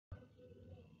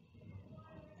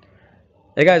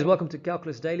Hey guys, welcome to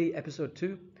Calculus Daily, episode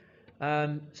 2.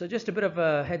 So just a bit of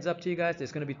a heads up to you guys.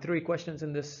 There's going to be 3 questions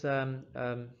in this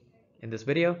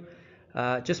video.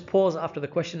 Just pause after the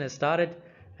question has started,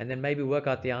 and then maybe work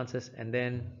out the answers, and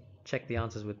then check the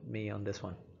answers with me on this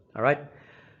one. All right.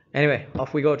 Anyway,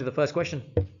 off we go to the first question.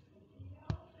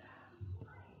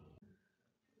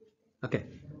 Okay.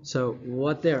 So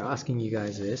what they're asking you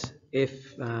guys is,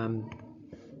 if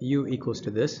u equals to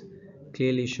this,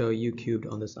 clearly show u cubed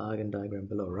on this Argand diagram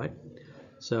below, right?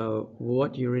 So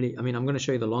what you really, I'm going to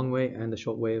show you the long way and the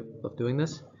short way of doing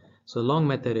this. So the long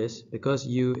method is, because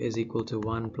u is equal to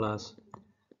 1 plus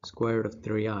square root of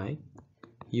 3i,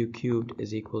 u cubed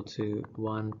is equal to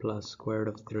 1 plus square root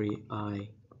of 3i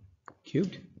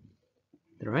cubed,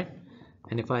 right?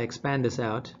 And if I expand this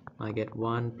out, I get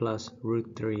 1 plus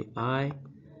root 3i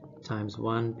times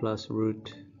 1 plus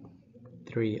root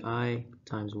 3i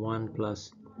times 1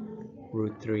 plus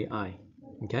root 3i.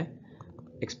 Okay,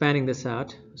 expanding this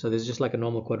out, so this is just like a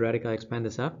normal quadratic. I expand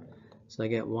this out, so I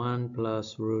get 1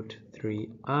 plus root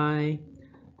 3i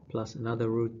plus another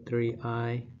root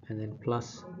 3i and then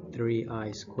plus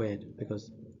 3i squared,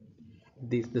 because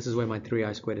this is where my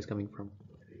 3i squared is coming from.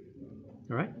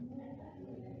 All right,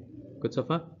 good so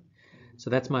far? So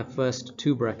that's my first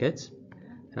 2 brackets,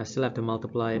 and I still have to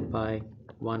multiply it by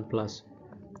 1 plus,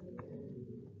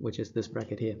 which is this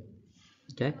bracket here.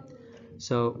 Okay,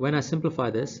 so when I simplify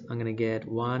this, I'm going to get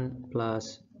 1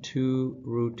 plus 2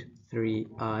 root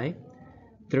 3i.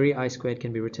 3i squared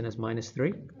can be written as minus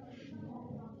 3.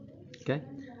 Okay,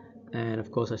 and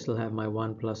of course I still have my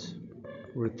 1 plus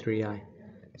root 3i.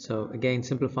 So again,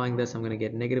 simplifying this, I'm going to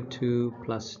get negative 2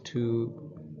 plus 2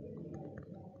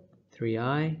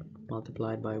 3i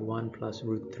multiplied by 1 plus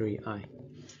root 3i.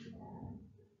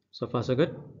 So far so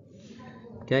good?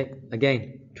 Okay,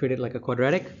 again, treat it like a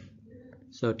quadratic.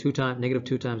 So negative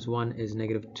 2 times 1 is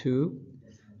negative 2,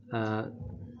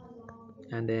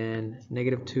 and then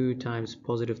negative 2 times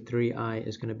positive 3i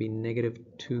is going to be negative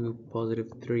 2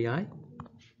 positive 3i.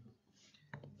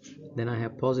 Then I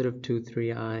have positive 2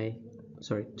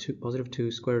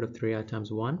 square root of 3i times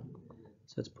 1,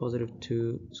 so it's positive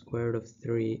 2 square root of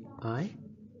 3i.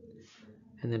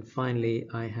 And then finally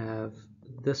I have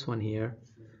this one here,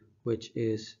 which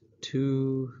is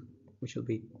 2, which will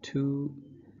be 2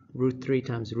 root 3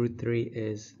 times root 3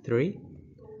 is 3,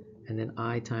 and then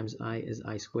I times I is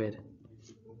I squared.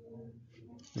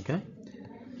 Okay,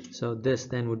 so this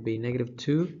then would be negative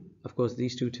 2. Of course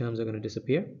these 2 terms are going to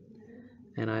disappear,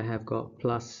 and I have got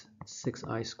plus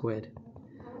 6i squared.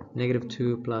 Negative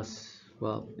 2 plus,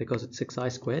 well, because it's 6i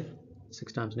squared,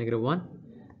 6 times negative 1,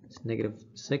 it's negative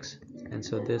 6, and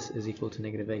so this is equal to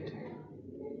negative 8.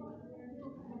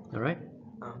 Alright?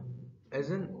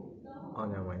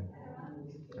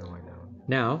 Never mind.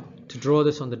 Now, to draw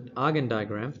this on the Argand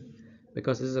diagram,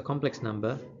 because this is a complex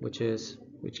number, which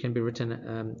can be written,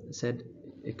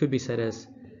 it could be said as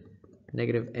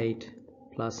negative 8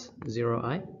 plus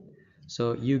 0i.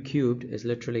 So u cubed is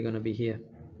literally going to be here.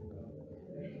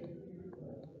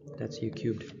 That's u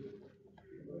cubed.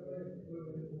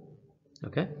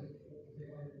 Okay.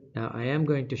 Now I am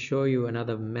going to show you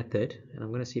another method, and I'm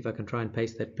going to see if I can try and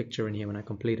paste that picture in here when I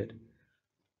complete it.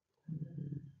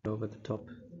 Over the top.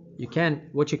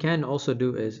 What you can also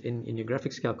do is, in your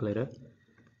graphics calculator,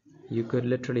 you could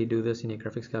literally do this in your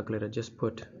graphics calculator. Just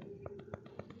put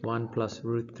 1 plus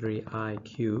root 3i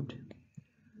cubed,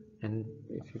 and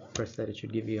if you press that, it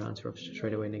should give you an answer of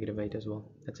straight away negative 8 as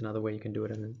well. That's another way you can do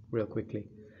it, and real quickly.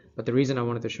 But the reason I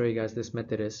wanted to show you guys this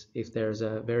method is, if there's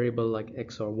a variable like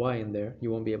x or y in there,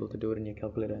 you won't be able to do it in your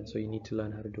calculator, and so you need to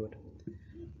learn how to do it.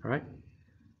 Alright?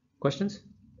 Questions?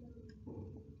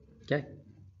 Okay.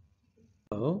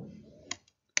 So,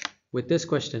 with this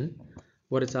question,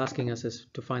 what it's asking us is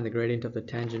to find the gradient of the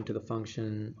tangent to the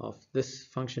function of this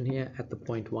function here at the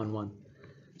point 1, 1.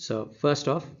 So first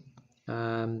off,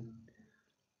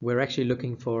 we're actually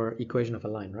looking for equation of a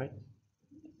line, right?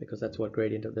 Because that's what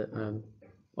gradient of the,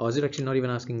 or is it actually not even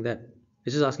asking that?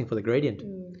 It's just asking for the gradient.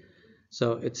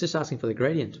 So it's just asking for the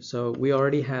gradient. So we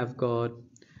already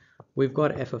we've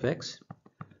got f of x,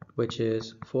 which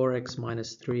is 4x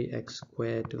minus 3x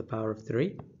squared to the power of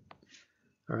 3.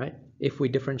 All right. If we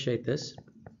differentiate this,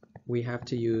 we have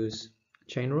to use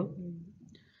chain rule.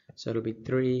 So it'll be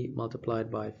 3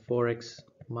 multiplied by 4x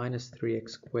minus 3x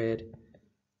squared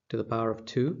to the power of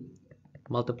 2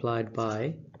 multiplied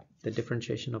by the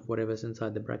differentiation of whatever's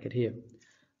inside the bracket here,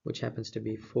 which happens to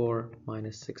be 4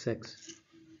 minus 6x. Is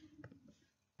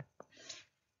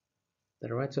that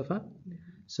all right so far?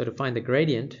 So to find the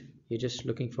gradient, you're just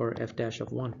looking for f dash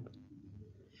of 1.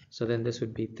 So then this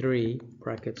would be 3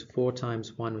 brackets 4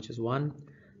 times 1, which is 1,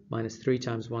 minus 3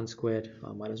 times 1 squared.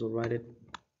 I might as well write it.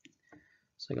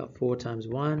 So I got 4 times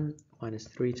 1 minus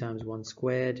 3 times 1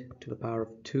 squared to the power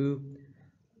of 2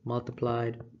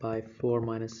 multiplied by 4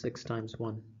 minus 6 times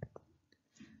 1.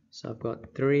 So I've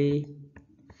got 3,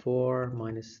 4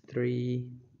 minus 3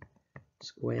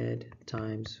 squared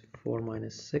times 4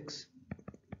 minus 6.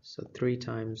 So 3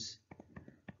 times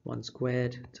 1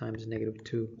 squared times negative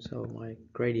 2. So my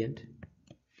gradient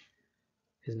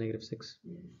is negative 6.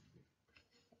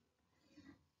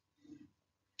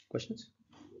 Questions?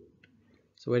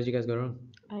 So where did you guys go wrong?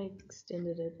 I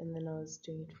extended it and then I was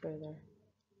doing it further.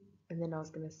 And then I was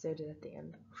going to set it at the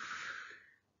end.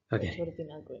 Okay. Which would have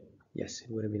been ugly. Yes, it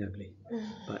would have been ugly.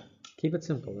 But keep it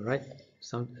simple, alright?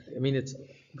 It's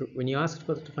when you ask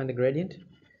to find the gradient,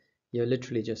 you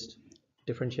literally just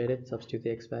differentiate it, substitute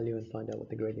the x value, and find out what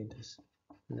the gradient is.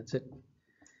 And that's it.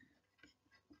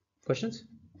 Questions?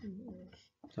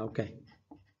 Okay.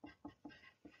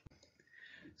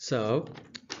 So,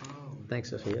 thanks,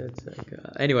 Sophia. It's like,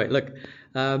 anyway, look,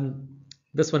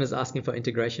 this one is asking for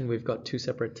integration. We've got two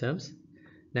separate terms.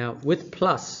 Now, with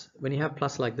plus, when you have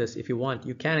plus like this, if you want,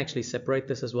 you can actually separate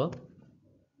this as well.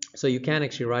 So you can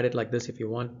actually write it like this if you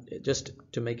want, just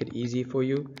to make it easy for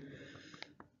you.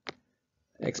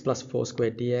 X plus 4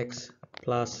 squared dx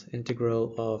plus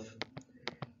integral of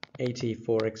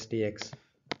 84x dx.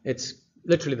 It's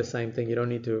literally the same thing. You don't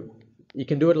need to. You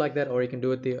can do it like that, or you can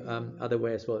do it the other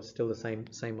way as well. It's still the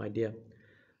same idea.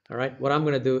 All right. What I'm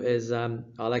going to do is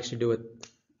I'll actually do it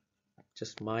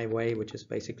just my way, which is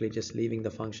basically just leaving the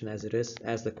function as it is,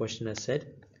 as the question has said,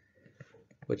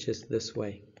 which is this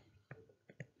way.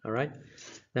 All right.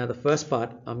 Now the first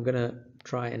part, I'm going to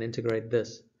try and integrate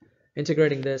this.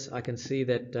 Integrating this, I can see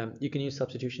that you can use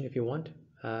substitution if you want,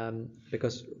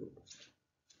 because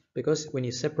when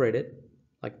you separate it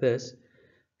like this,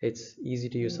 it's easy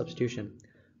to use substitution.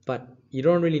 But you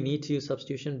don't really need to use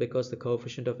substitution because the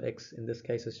coefficient of x in this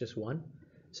case is just 1.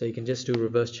 So you can just do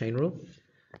reverse chain rule.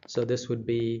 So this would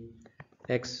be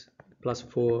x plus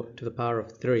 4 to the power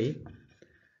of 3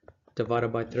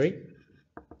 divided by 3.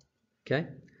 Okay,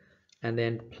 and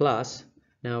then plus,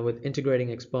 now with integrating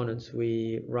exponents,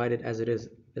 we write it as it is,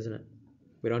 isn't it?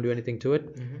 We don't do anything to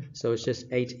it. So it's just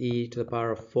 8e to the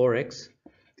power of 4x,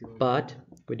 but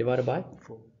we divide it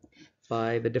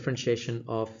by the differentiation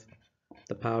of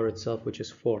the power itself, which is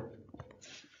 4.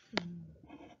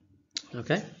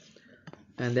 Okay,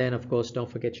 and then of course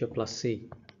don't forget your plus c.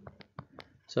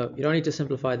 So you don't need to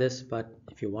simplify this, but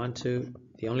if you want to,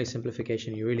 the only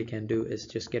simplification you really can do is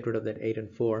just get rid of that 8 and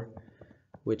 4,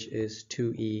 which is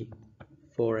 2e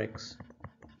 4x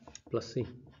plus c.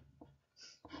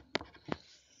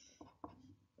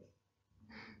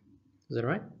 Is that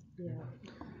right? Yeah.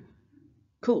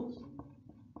 Cool.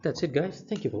 That's it, guys.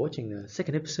 Thank you for watching the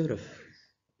second episode of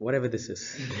whatever this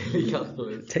is. Daily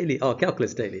calculus.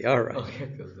 Calculus Daily. All right. Okay,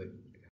 calculus.